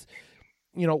killed, was,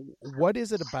 what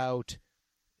is it about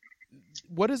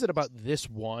this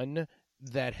one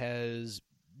that has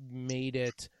made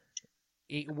it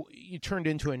turned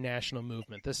into a national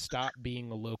movement? This stopped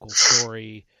being a local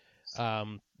story,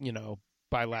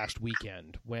 by last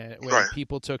weekend when right.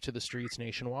 people took to the streets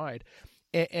nationwide.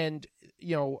 And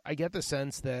I get the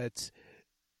sense that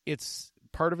it's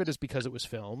part of it is because it was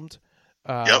filmed.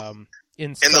 Yep.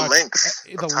 In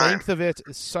the length of it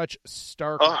is such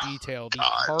stark detail, the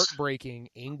heartbreaking,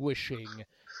 anguishing,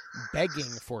 begging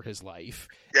for his life.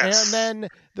 Yes. And then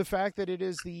the fact that it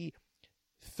is the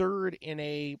third in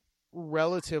a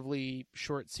relatively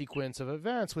short sequence of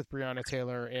events with Breonna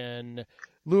Taylor in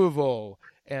Louisville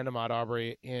and Ahmaud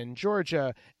Arbery in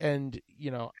Georgia. And,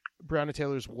 Breonna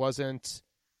Taylor's wasn't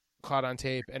caught on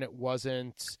tape and it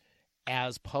wasn't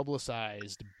as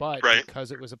publicized, but right.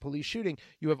 because it was a police shooting,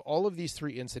 you have all of these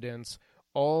three incidents,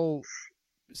 all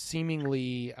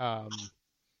seemingly,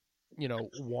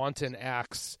 wanton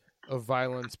acts of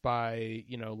violence by,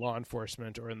 law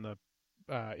enforcement, or in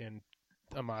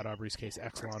Ahmaud Arbery's case,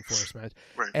 ex-law enforcement.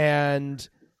 Right. And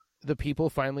the people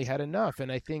finally had enough.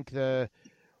 And I think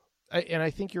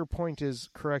I think your point is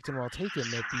correct and well taken,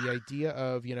 that the idea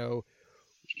of,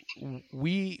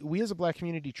 we as a Black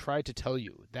community tried to tell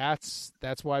you that's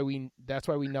why we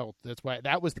knelt. That's why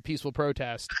that was the peaceful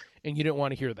protest, and you didn't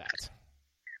want to hear that.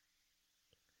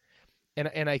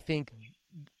 And I think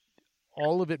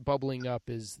all of it bubbling up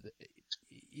is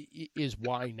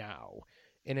why now.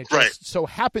 And it just so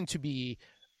happened to be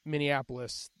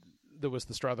Minneapolis that was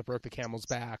the straw that broke the camel's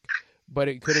back. But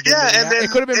it could have been,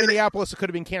 it could have been Minneapolis. It could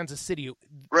have been Kansas City.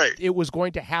 Right. It was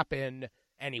going to happen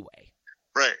anyway.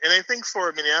 Right. And I think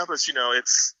for Minneapolis,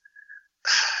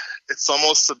 it's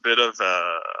almost a bit of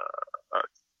a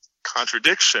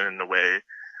contradiction in a way.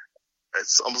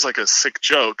 It's almost like a sick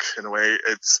joke in a way.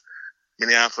 It's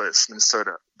Minneapolis,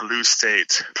 Minnesota, blue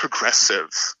state, progressive.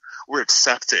 We're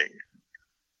accepting.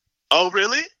 Oh,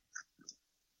 really?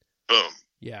 Boom.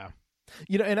 Yeah.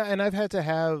 And I've had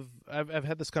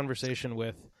this conversation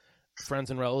with friends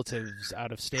and relatives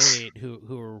out of state who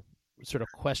are sort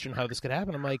of question how this could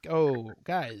happen. I'm like, oh,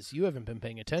 guys, you haven't been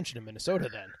paying attention to Minnesota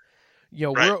then.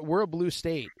 Right. We're a blue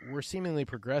state. We're seemingly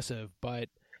progressive, but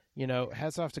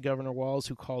hats off to Governor Walz,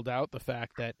 who called out the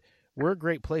fact that we're a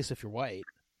great place if you're white,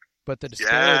 but the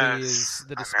disparities,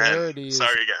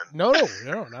 Sorry again. No,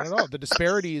 not at all. The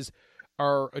disparities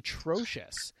are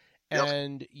atrocious,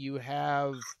 and you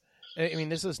have. I mean,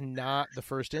 this is not the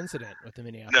first incident with the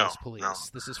Minneapolis police. No.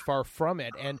 This is far from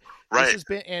it, and right. This has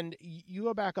been. And you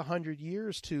go back 100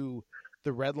 years to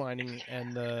the redlining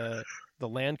and the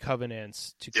land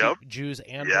covenants to keep Jews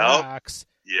and blacks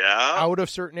out of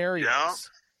certain areas.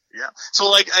 Yeah.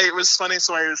 So, it was funny.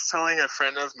 So I was telling a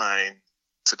friend of mine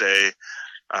today,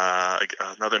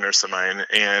 another nurse of mine,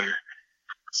 and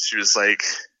she was like,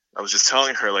 I was just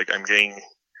telling her, I'm getting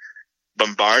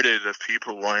bombarded of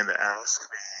people wanting to ask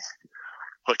me,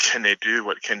 what can they do?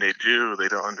 What can they do? They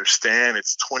don't understand.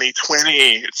 It's 2020.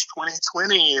 It's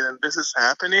 2020 and this is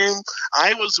happening.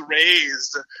 I was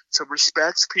raised to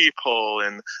respect people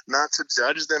and not to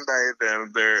judge them by their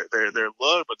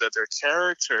look, but their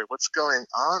character. What's going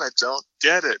on? I don't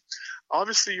get it.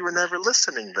 Obviously, you were never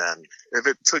listening then. If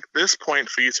it took this point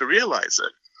for you to realize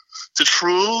it, to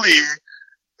truly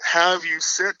have you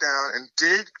sit down and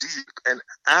dig deep and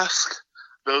ask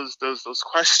those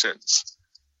questions.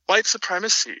 White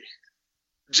supremacy,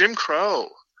 Jim Crow,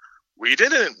 we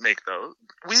didn't make those.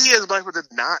 We as black people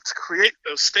did not create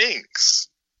those things.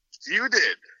 You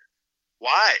did.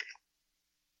 Why?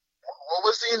 What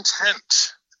was the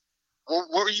intent?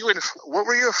 What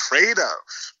were you afraid of?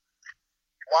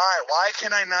 Why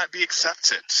can I not be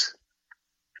accepted?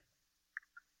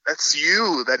 That's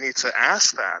you that need to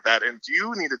ask that, and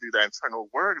you need to do that internal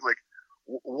work.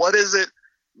 What is it?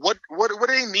 What do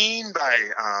they mean by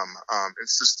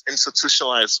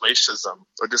institutionalized racism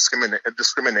or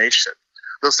discrimination?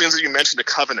 Those things that you mentioned, the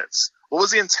covenants. What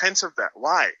was the intent of that?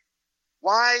 Why?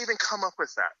 Why even come up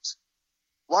with that?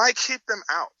 Why keep them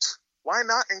out? Why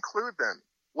not include them?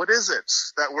 What is it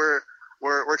that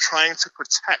we're trying to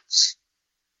protect?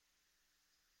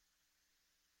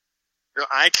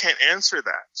 I can't answer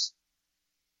that.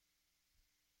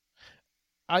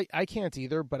 I can't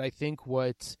either, but I think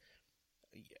what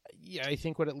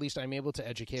at least I'm able to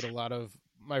educate a lot of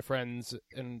my friends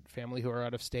and family who are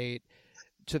out of state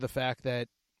to the fact that,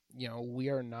 we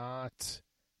are not,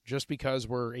 just because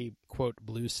we're a, quote,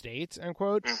 blue state,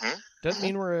 unquote, doesn't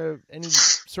mean we're any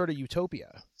sort of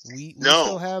utopia. We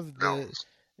still have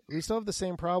the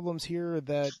same problems here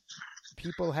that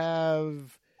people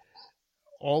have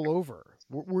all over.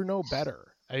 We're no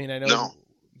better. I mean, I know,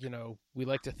 we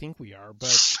like to think we are, but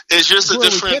it's just a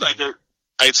different,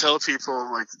 I tell people,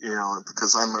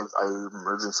 because I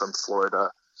originally from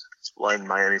Florida, in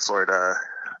Miami, Florida,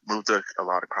 moved a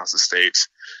lot across the state.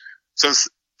 So it's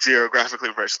geographically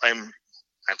rich. I'm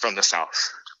from the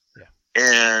South. Yeah.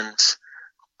 And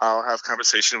I'll have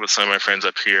conversation with some of my friends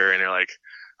up here, and they're like,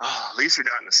 oh, at least you're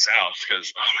not in the South,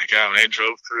 because, oh my God, when I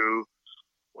drove through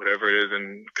whatever it is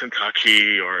in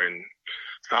Kentucky or in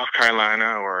South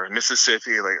Carolina or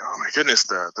Mississippi, oh my goodness,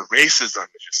 the racism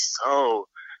is just so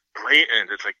blatant.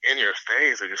 It's in your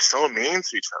face. They're just so mean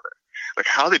to each other.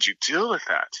 How did you deal with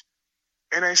that?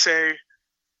 And I say,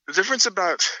 the difference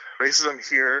about racism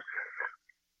here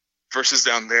versus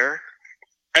down there,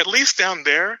 at least down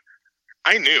there,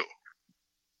 I knew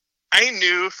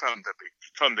from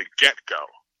the get-go,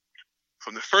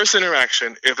 from the first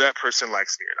interaction, if that person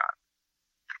likes me or not.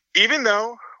 Even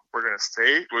though we're going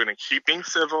to keep being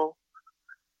civil,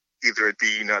 either it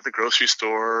be, at the grocery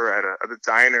store, at a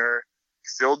diner,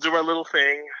 still do our little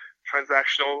thing,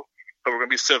 transactional, but we're going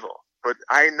to be civil. But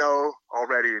I know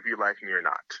already if you like me or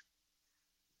not.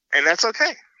 And that's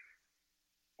okay.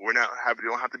 We don't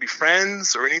have to be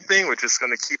friends or anything. We're just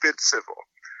going to keep it civil.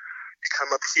 You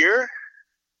come up here,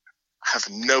 I have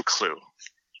no clue.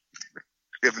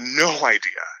 You have no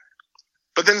idea.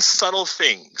 But then subtle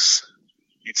things,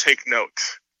 you take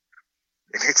note.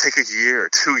 It may take a year,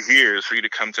 2 years for you to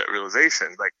come to that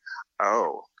realization.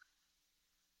 Oh,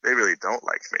 they really don't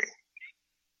like me.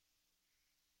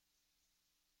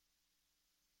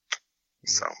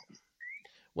 So,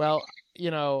 well,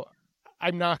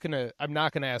 I'm not gonna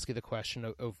ask you the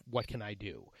question of what can I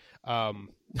do,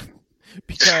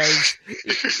 because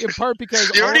in part because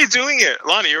you're already doing it,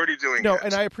 Lonnie. You're already doing it. No,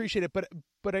 and I appreciate it, but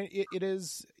it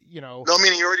is, No,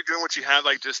 meaning you're already doing what you have.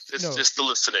 Just the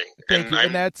listening. Thank you.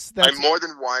 And that's I'm more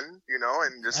than one,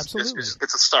 and just absolutely.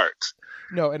 It's a start.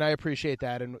 No, and I appreciate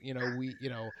that, and we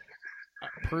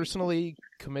personally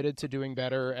committed to doing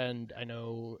better, and I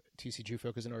know TC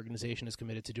JUfolk as an organization is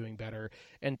committed to doing better,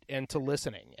 and to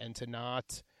listening, and to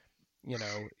not,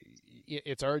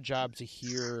 it's our job to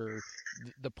hear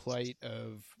the plight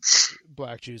of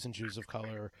Black Jews and Jews of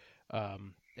color,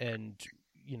 and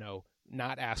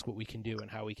not ask what we can do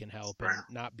and how we can help and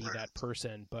not be that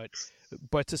person, but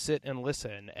to sit and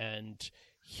listen and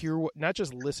hear what, not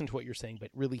just listen to what you're saying, but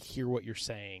really hear what you're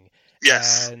saying.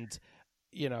 Yes. And,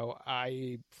 you know,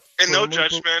 and no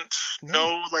judgment,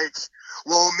 no like,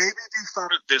 well, maybe you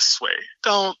thought it this way.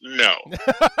 Don't, no.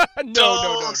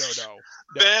 No.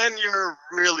 Then you're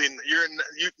really,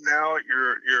 now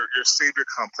your savior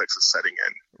complex is setting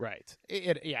in. Right.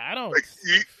 I don't. Like,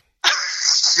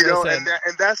 you know, and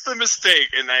that's the mistake.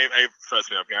 And I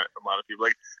trust me, I've got a lot of people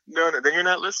like, no, then you're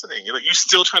not listening. You're like, you're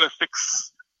still trying to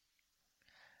fix.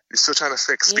 You're still trying to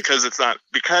fix because it's not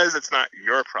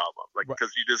your problem. Like, right.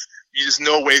 Because you just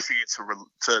no way for you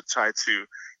to try to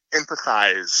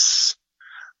empathize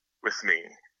with me.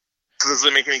 So does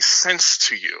it make any sense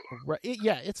to you? Right.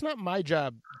 It's not my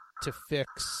job to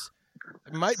fix.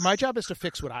 My job is to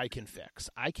fix what I can fix.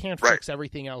 I can't fix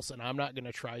everything else, and I'm not going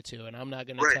to try to, and I'm not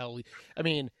going to tell. I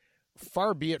mean,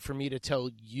 far be it for me to tell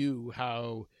you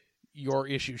how your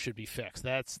issue should be fixed.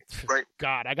 That's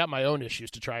God. I got my own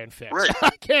issues to try and fix. Right.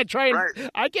 I can't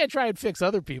try and fix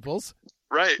other people's.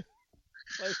 Right.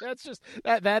 Like, that's just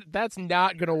that's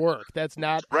not going to work. That's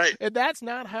not right. And that's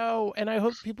not how. And I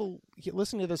hope people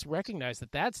listening to this recognize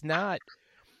that that's not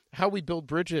how we build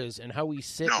bridges and how we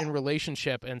sit in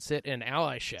relationship and sit in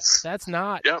allyship. That's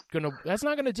not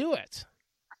gonna do it.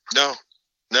 No.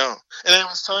 And I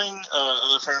was telling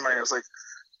another friend of mine, I was like,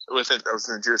 I was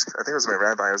in the Jewish, I think it was my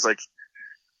rabbi. I was like,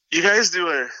 you guys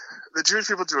the Jewish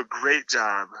people do a great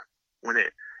job when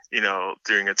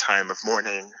during a time of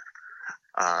mourning,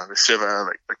 the Shiva,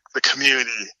 like the community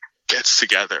gets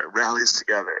together, rallies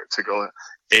together to go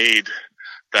aid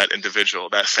that individual,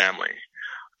 that family.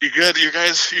 You're good.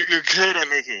 You're good at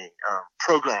making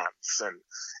programs and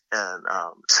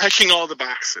checking all the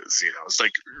boxes. You know, it's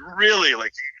like really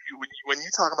like when you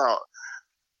talk about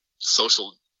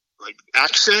social like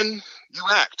action, you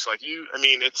act like you. I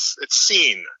mean, it's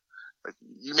seen. Like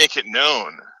you make it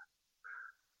known.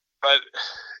 But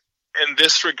in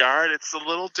this regard, it's a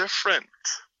little different.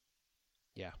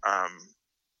 Yeah.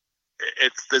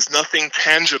 There's nothing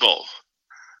tangible.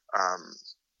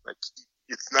 Like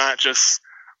it's not just.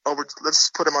 Oh,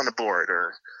 let's put him on the board,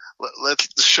 or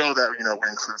let's show that we're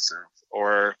inclusive,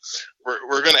 or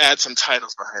we're going to add some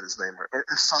titles behind his name, or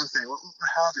something.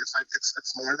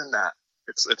 It's more than that.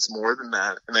 It's more than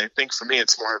that, and I think for me,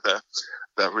 it's more of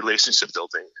the relationship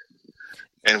building,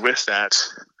 and with that,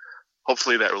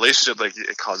 hopefully, that relationship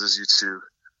it causes you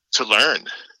to learn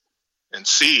and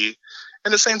see.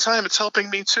 And at the same time, it's helping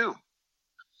me too.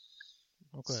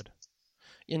 Oh, good.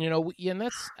 And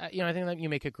that's, I think that you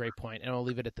make a great point, and I'll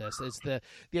leave it at this. It's the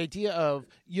idea of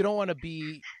you don't want to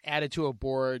be added to a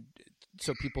board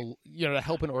so people, to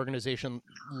help an organization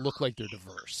look like they're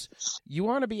diverse. You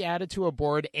want to be added to a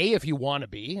board, A, if you want to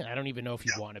be. I don't even know if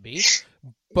you want to be.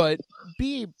 But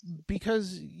B,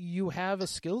 because you have a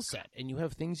skill set and you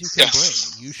have things you can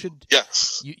bring. You should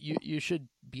you should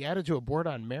be added to a board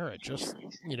on merit. Just,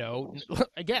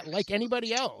 again, like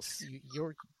anybody else.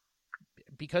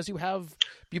 Because you have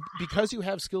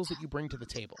skills that you bring to the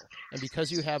table, and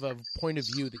because you have a point of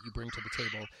view that you bring to the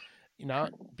table,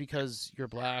 not because you're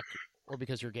black or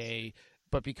because you're gay,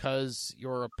 but because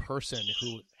you're a person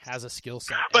who has a skill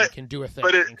set and can do a thing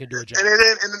and can do a job. And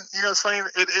it's funny.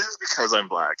 It is because I'm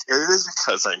black. It is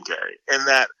because I'm gay, and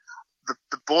that the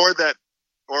board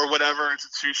or whatever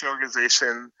institution,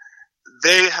 organization,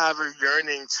 they have a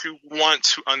yearning to want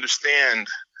to understand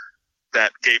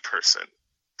that gay person,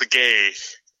 the gay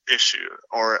issue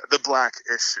or the black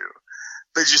issue.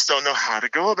 They just don't know how to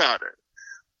go about it.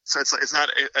 So it's not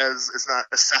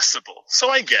accessible. So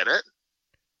I get it.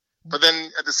 But then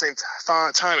at the same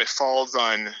time, it falls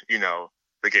on,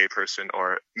 the gay person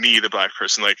or me, the black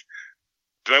person. Like,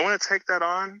 do I want to take that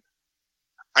on?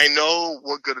 I know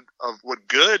what good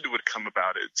would come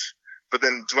about it. But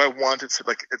then do I want it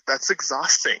to, that's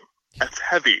exhausting. That's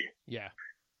heavy. Yeah.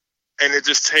 And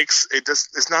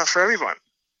it's not for everyone.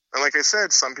 And like I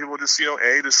said, some people just,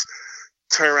 A, just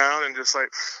turn around and just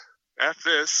F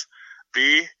this.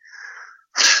 B,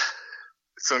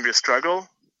 it's going to be a struggle,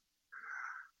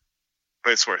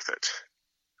 but it's worth it.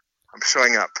 I'm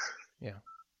showing up. Yeah.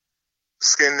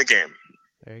 Skin in the game.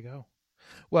 There you go.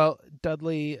 Well,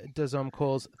 Dudley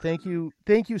Dazum-Coles, thank you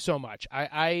so much.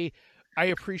 I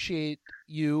appreciate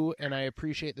you, and I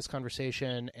appreciate this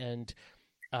conversation, and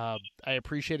I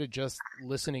appreciated just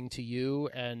listening to you,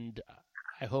 and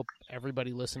I hope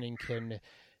everybody listening can,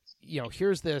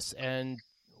 hears this, and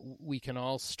we can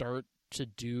all start to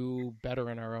do better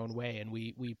in our own way. And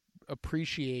we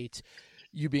appreciate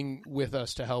you being with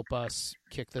us to help us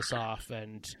kick this off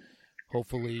and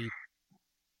hopefully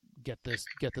get this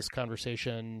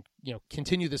conversation,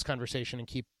 continue this conversation and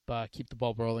keep the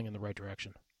ball rolling in the right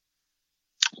direction.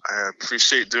 I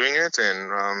appreciate doing it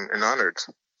and honored.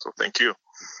 So thank you.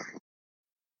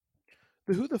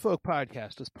 The Who the Folk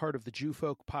podcast is part of the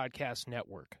Jewfolk Podcast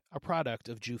Network, a product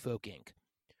of Jewfolk Inc.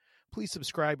 Please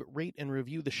subscribe, rate, and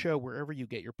review the show wherever you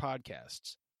get your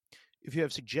podcasts. If you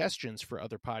have suggestions for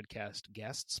other podcast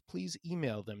guests, please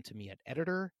email them to me at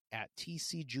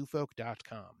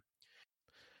editor@tcjewfolk.com.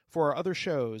 For our other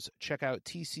shows, check out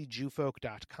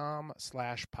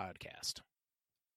tcjewfolk.com/podcast.